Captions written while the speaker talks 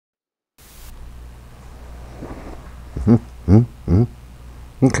Okay.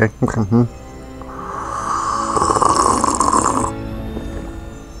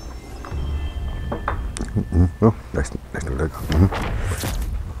 Oh, nice new leg.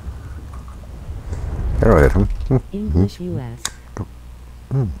 Alright. English US.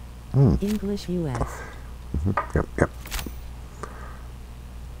 English US. Yep.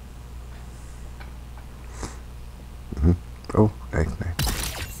 Oh, nice.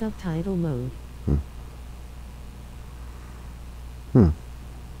 Subtitle mode.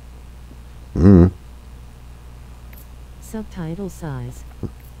 Subtitle size.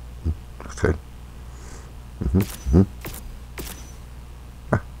 That's good.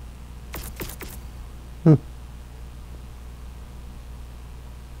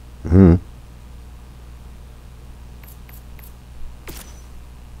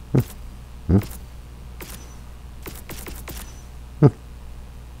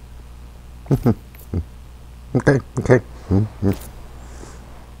 Okay.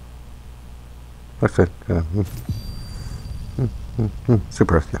 That's it.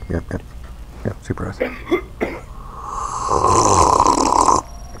 Super S. Yeah, Super S.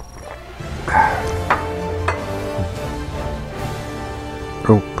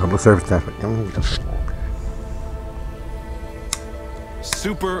 Oh, public service staff.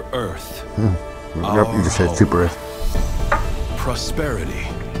 Super Earth. Yep, you just said Super Earth. Prosperity.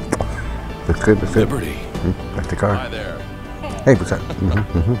 That's good. Liberty. Like the car. Hi there. Hey, what's that?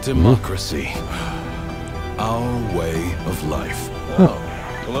 Democracy. Our way of life. Oh,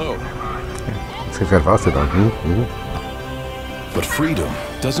 hello. Seems got Foster on. But freedom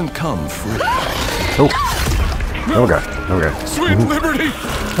doesn't come free. Oh God. Sweet liberty!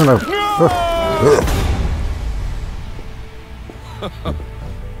 Hello.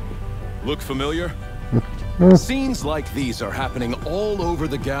 Look familiar? Scenes like these are happening all over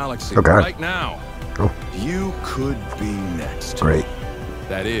the galaxy right now. Oh. You could be next. Great.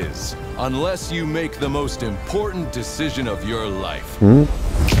 That is, unless you make the most important decision of your life.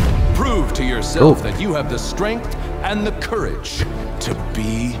 Prove to yourself that you have the strength and the courage to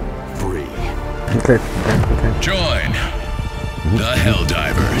be free. Okay. Join the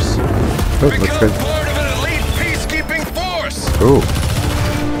Helldivers. Become part of an elite peacekeeping force. Oh.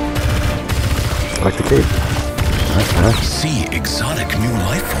 I like the cape. Nice. See exotic new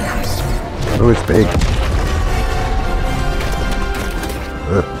life forms. Oh, it's big.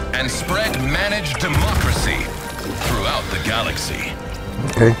 And spread managed democracy throughout the galaxy.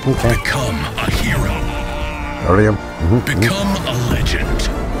 Okay. Become a hero. Already am. Become a legend.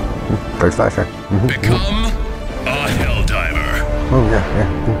 Dirk Slasher. Become a Helldiver. Oh, yeah.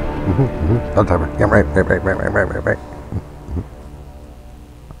 Helldiver. Yeah, right.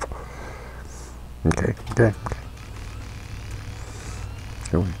 Okay.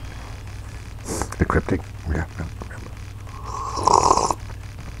 Oh. The cryptic. Yeah.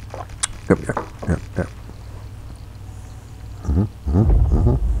 Yep.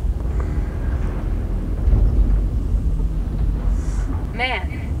 Man,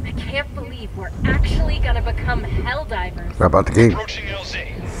 I can't believe we're actually gonna become Helldivers. How about the game? Approaching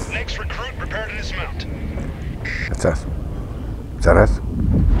LZ. Next recruit, prepare to dismount. That's us. Is that us?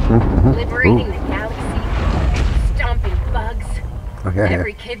 Liberating the galaxy. Stomping bugs. Oh, yeah.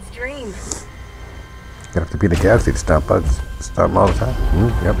 Every kid's dream. You have to be the galaxy to stop bugs. Stop them all the time.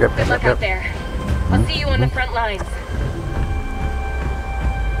 Yep. Good luck out there. I'll see you on the front lines.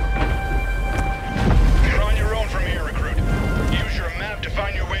 You're on your own from here, recruit. Use your map to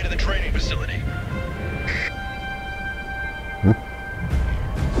find your way to the training facility.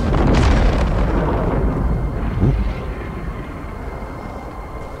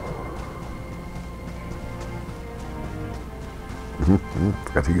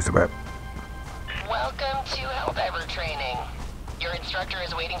 Forgot to use the map. Welcome to Helldiver training. Your instructor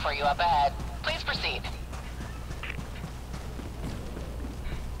is waiting for you up ahead. Please proceed.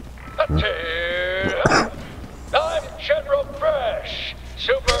 I'm General Fresh,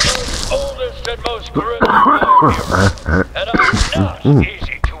 Super Earth's oldest and most charismatic, and I'm not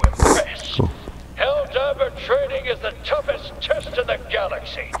easy to impress. Helldiver training is the toughest test in the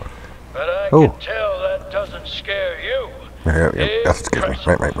galaxy, but I can tell that doesn't scare you. Yeah, that's scary.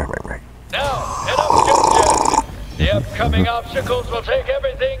 Right. Now, an objective. The upcoming obstacles will take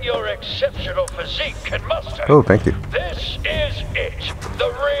everything your exceptional physique can muster. Oh, thank you. This is it. The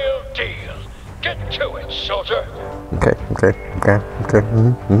real deal. Get to it, soldier. Okay.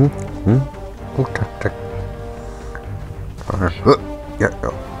 Yep.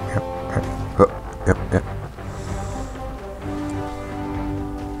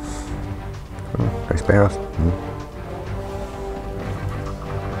 Nice bounce.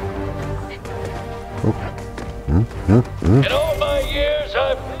 In all my years,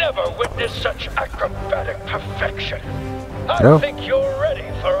 I've never witnessed such acrobatic perfection. I No. think you're ready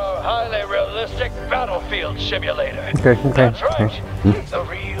for our highly realistic battlefield simulator. Okay. That's right. The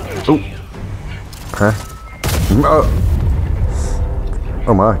real deal. Huh?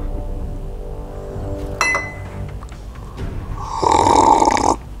 Oh my.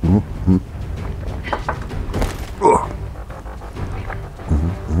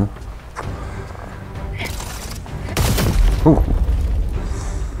 Ooh.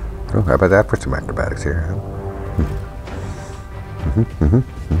 Oh, how about that for some acrobatics here? Huh?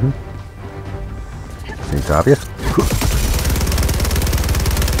 Seems obvious.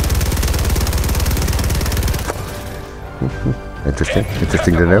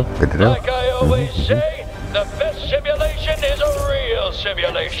 Interesting to know. Good to know. Like I always say, the best simulation is a real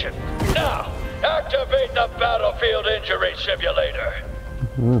simulation. Now, activate the battlefield injury simulator.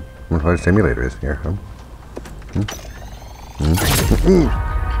 What a simulator is here, huh?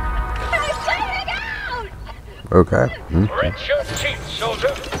 Okay. Rinse your teeth,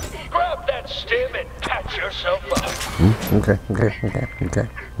 soldier. Grab that stim and patch yourself up. Okay.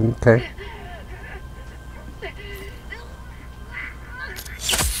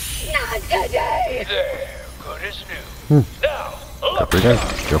 Not today. There, good as new. Now, look,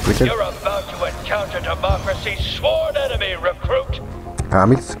 Go for it. you're about to encounter democracy's sworn enemy, recruit.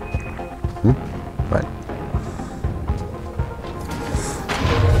 Commies? What?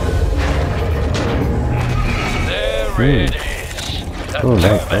 There it is. The Oh,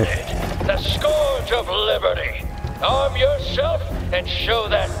 nice. Terminate, the scourge of liberty. Arm yourself and show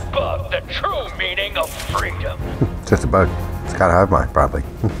that bug the true meaning of freedom. Just a bug. It's gotta have mine, probably.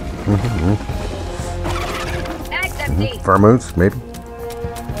 Bag's empty. Pheromones, maybe?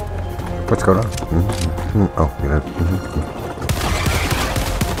 What's going on? Oh, you know.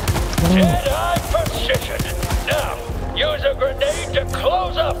 Jedi precision. Now, use a grenade to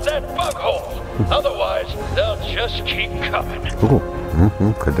close up that bug hole. Otherwise, they'll just keep coming. Ooh.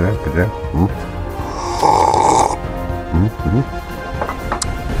 Good to know.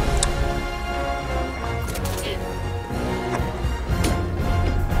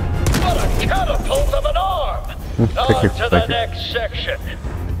 What a catapult of an arm! Thank you. On to the next section.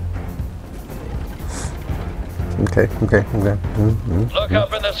 Okay. Look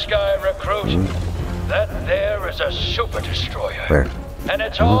up in the sky, recruit. That there is a super destroyer. Where? And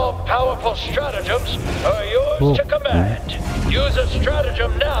its all-powerful stratagems are yours to command. Use a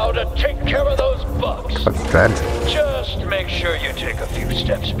stratagem now to take care of those bugs. What's the strategy? Just make sure you take a few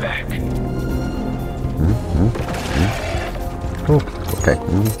steps back. Oh, okay.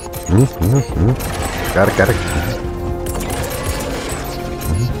 Got it.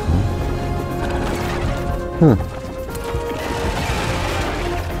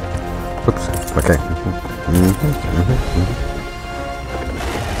 Oops. Okay.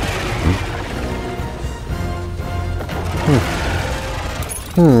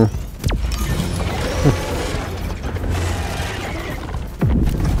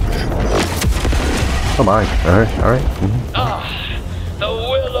 Oh my. All right. The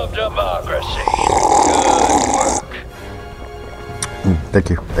will of democracy. Good work. Thank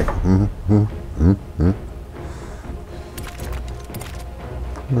you.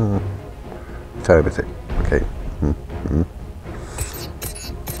 Sorry, that's it. Okay.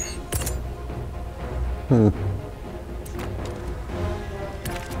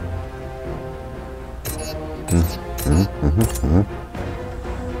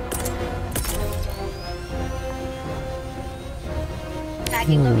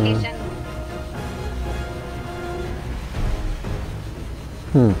 Tagging location.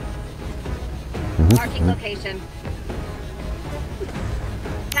 Marking location.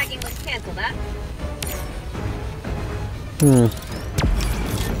 Tagging list, cancel that.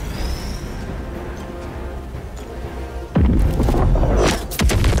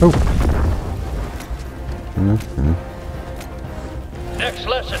 Oh. Next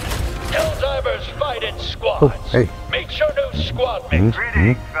lesson. Helldivers fight in squads. Oh, hey. Make sure new squad mates.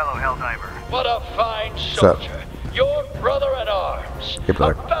 Greetings, fellow Helldiver. What a fine up? soldier. Your brother in arms. Hey,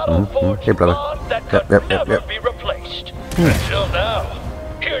 brother. A battle-forged Hey, brother. bond that Yep, could yep, yep, never yep. be replaced. Until now.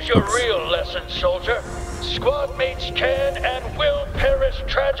 Here's your Oops. real lesson, soldier. Squad mates can and will perish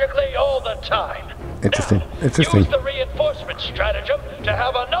tragically all the time. Interesting. Now, Interesting. use the reinforcement stratagem to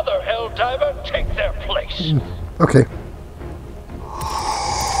have another Helldiver take their place. Okay.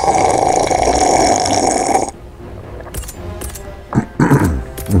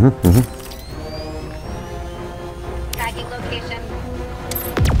 Tagging location.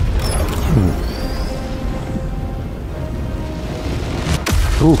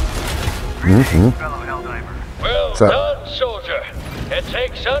 Ooh. Fellow Helldiver. We're What's up? Done, soldier. It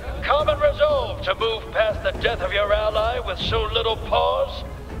takes uncommon resolve to move past the death of your ally with so little pause.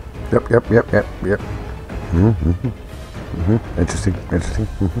 Yep. Interesting.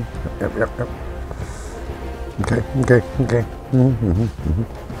 Yep. Okay.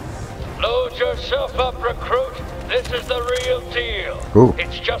 Load yourself up, recruit. This is the real deal. Ooh.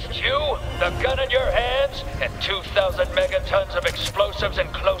 It's just you, the gun in your hands, and 2,000 megatons of explosives in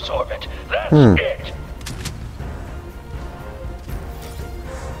close orbit. That's it.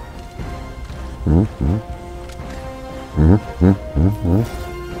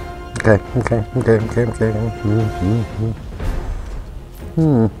 Okay.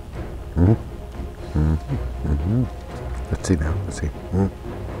 Let's see now.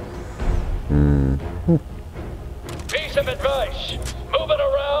 Piece of advice. Moving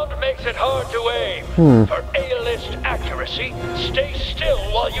around makes it hard to aim. For A-list accuracy, stay still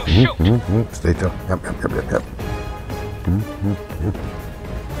while you shoot. Stay still. Yep.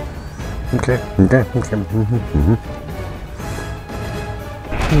 Okay.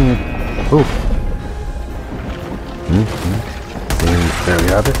 Oh. Seems very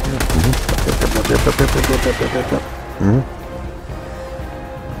obvious.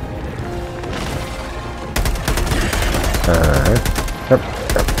 Yep.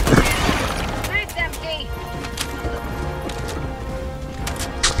 It's empty.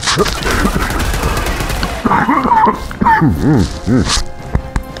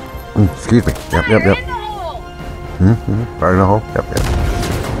 Excuse me. Yep. Fire in the hole. Fire in the hole. Yep.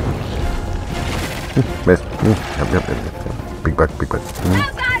 Miss. Yep. Big butt. How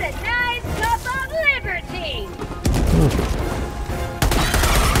about a nice cup of liberty?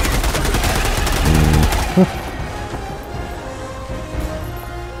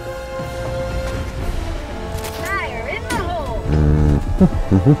 Fire in the hole.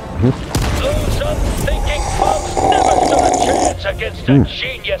 Those unthinking punks never stood a chance against a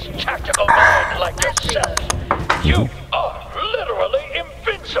genius tactical mind like yourself. You are literally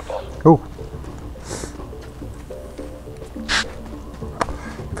invincible. Oh.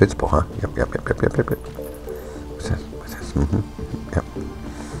 Invincible, huh? Yep. What's this? Yep.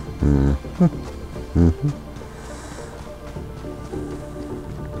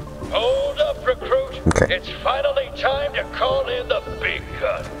 Hold up, recruit. Okay. It's finally time to call in the big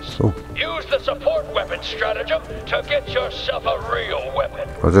guns. Oh. Use the support weapon stratagem to get yourself a real weapon.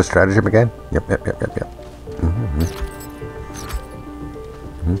 What's the stratagem again? Yep.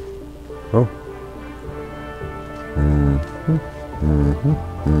 Oh.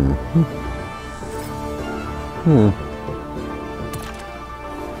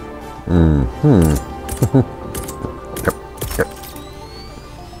 Yep.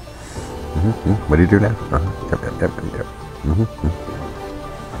 What do you do now? Yep.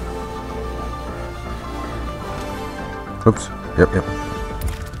 Oops. Yep.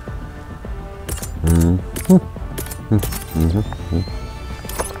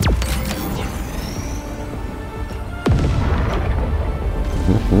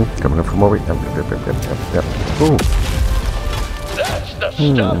 Coming up from over. Yep. Ooh. That's the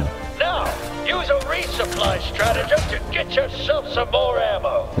stuff. Now, use a resupply stratagem to get yourself some more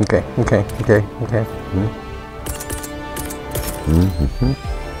ammo. Okay.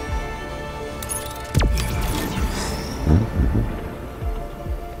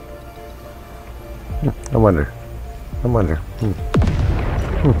 I wonder.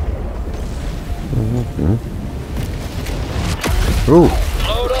 Ooh.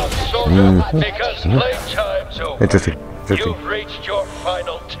 Load up, soldier, because playtime's over. Interesting. You've reached your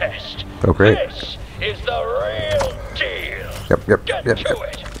final test. Oh, great. This is the real deal. Yep. Get to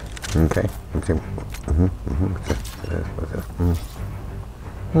it. Okay. What's this?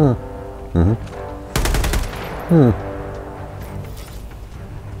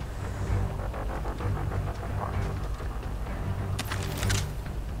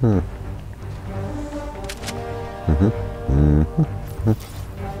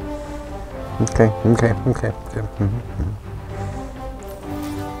 Okay. Okay. Yep.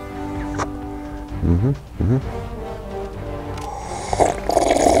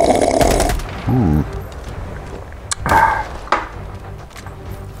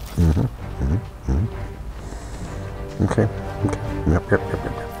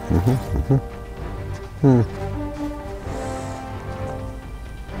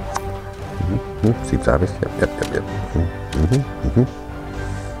 Seems obvious. Yep.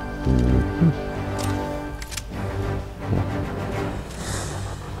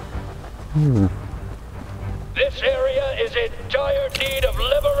 This area is in dire need of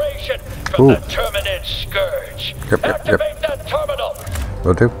liberation from the Terminid Scourge. Yep. Activate that terminal.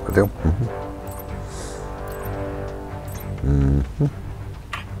 Will do. Mm-hmm.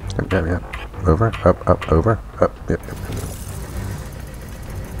 Yep. Over, up, over, up. Yep.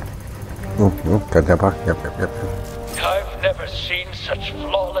 Ooh, got that bar. Yep. I've never seen such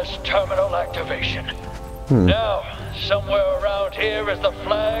flawless terminal activation. Now, somewhere around here is the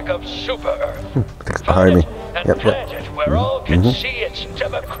flag of Super Earth. It's behind me. And Yep. plant it where all can see its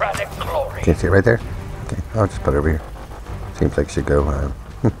democratic glory. Can you see it right there? Okay, I'll just put it over here. Seems like it should go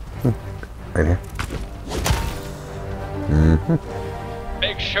right here.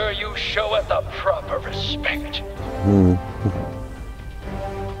 Make sure you show it the proper respect.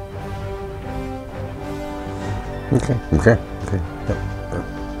 Okay. Yep.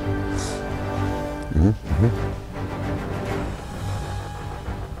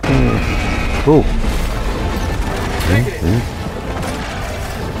 Ooh.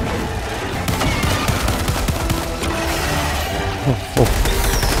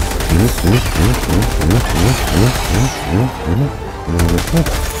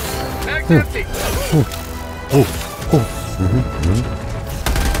 Bag's empty.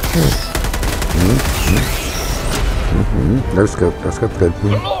 No scope, good.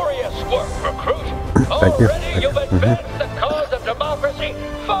 Glorious work, recruit. Thank you. Already you've advanced the cause of democracy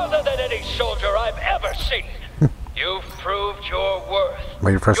further than any soldier I've ever seen. You've proved your worth.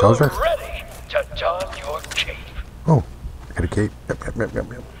 Waiting for a You're soldier? ready to don your cape. Oh, got a cape. Yep.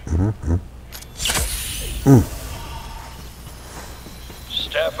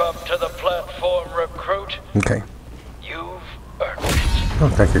 Step up to the platform, recruit. Okay. You've earned it. Oh,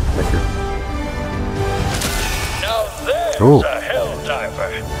 thank you. Now there's Ooh. a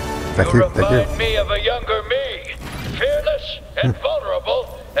Helldiver. Thank You you. remind me of a younger me. Fearless and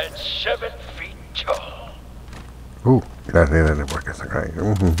vulnerable and 7 feet tall. Ooh, that didn't work. That's okay.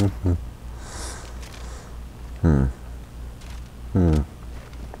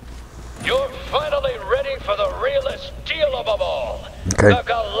 You're finally ready for the realest deal of them all. Okay. The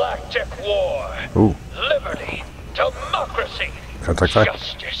Galactic War. Ooh, Liberty. Democracy. sounds like fun.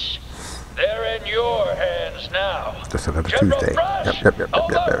 Justice. They're in your hands now. Just another General Tuesday. Fresh, Yep.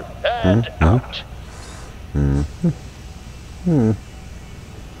 over and out.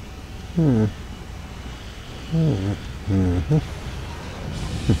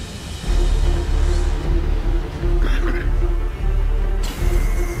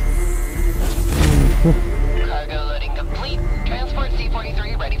 Cargo loading complete. Transport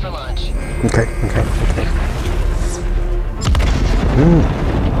C-43 ready for launch. Okay.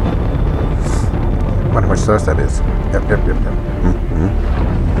 Wonder how much sauce that is. Yep.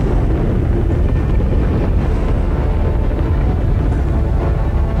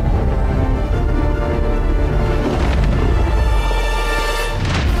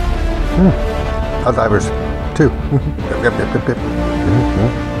 Helldivers. 2. Yep.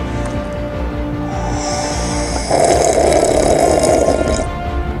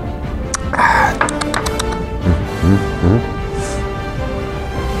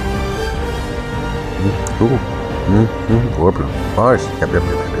 Ooh. Whoop. Nice. Yep.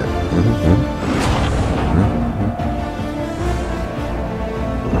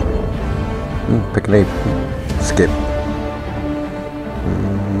 Pick an 8. Skip.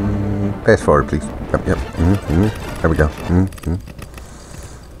 Fast forward, please. Yep. There we go.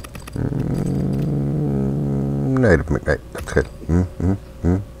 Native McKnight. That's good.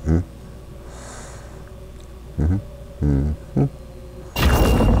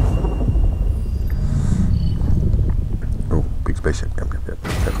 Oh, big spaceship. Yep.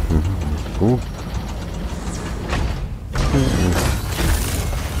 Ooh.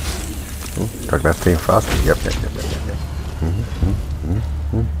 Talk about staying frosty. Yep.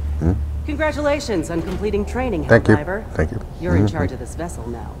 Congratulations on completing training, Thank you. Helldiver. Thank you. You're in charge of this vessel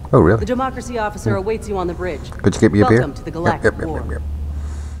now. Oh, really? The democracy officer awaits you on the bridge. Could you get me up here? Welcome to the Galactic Yep. War.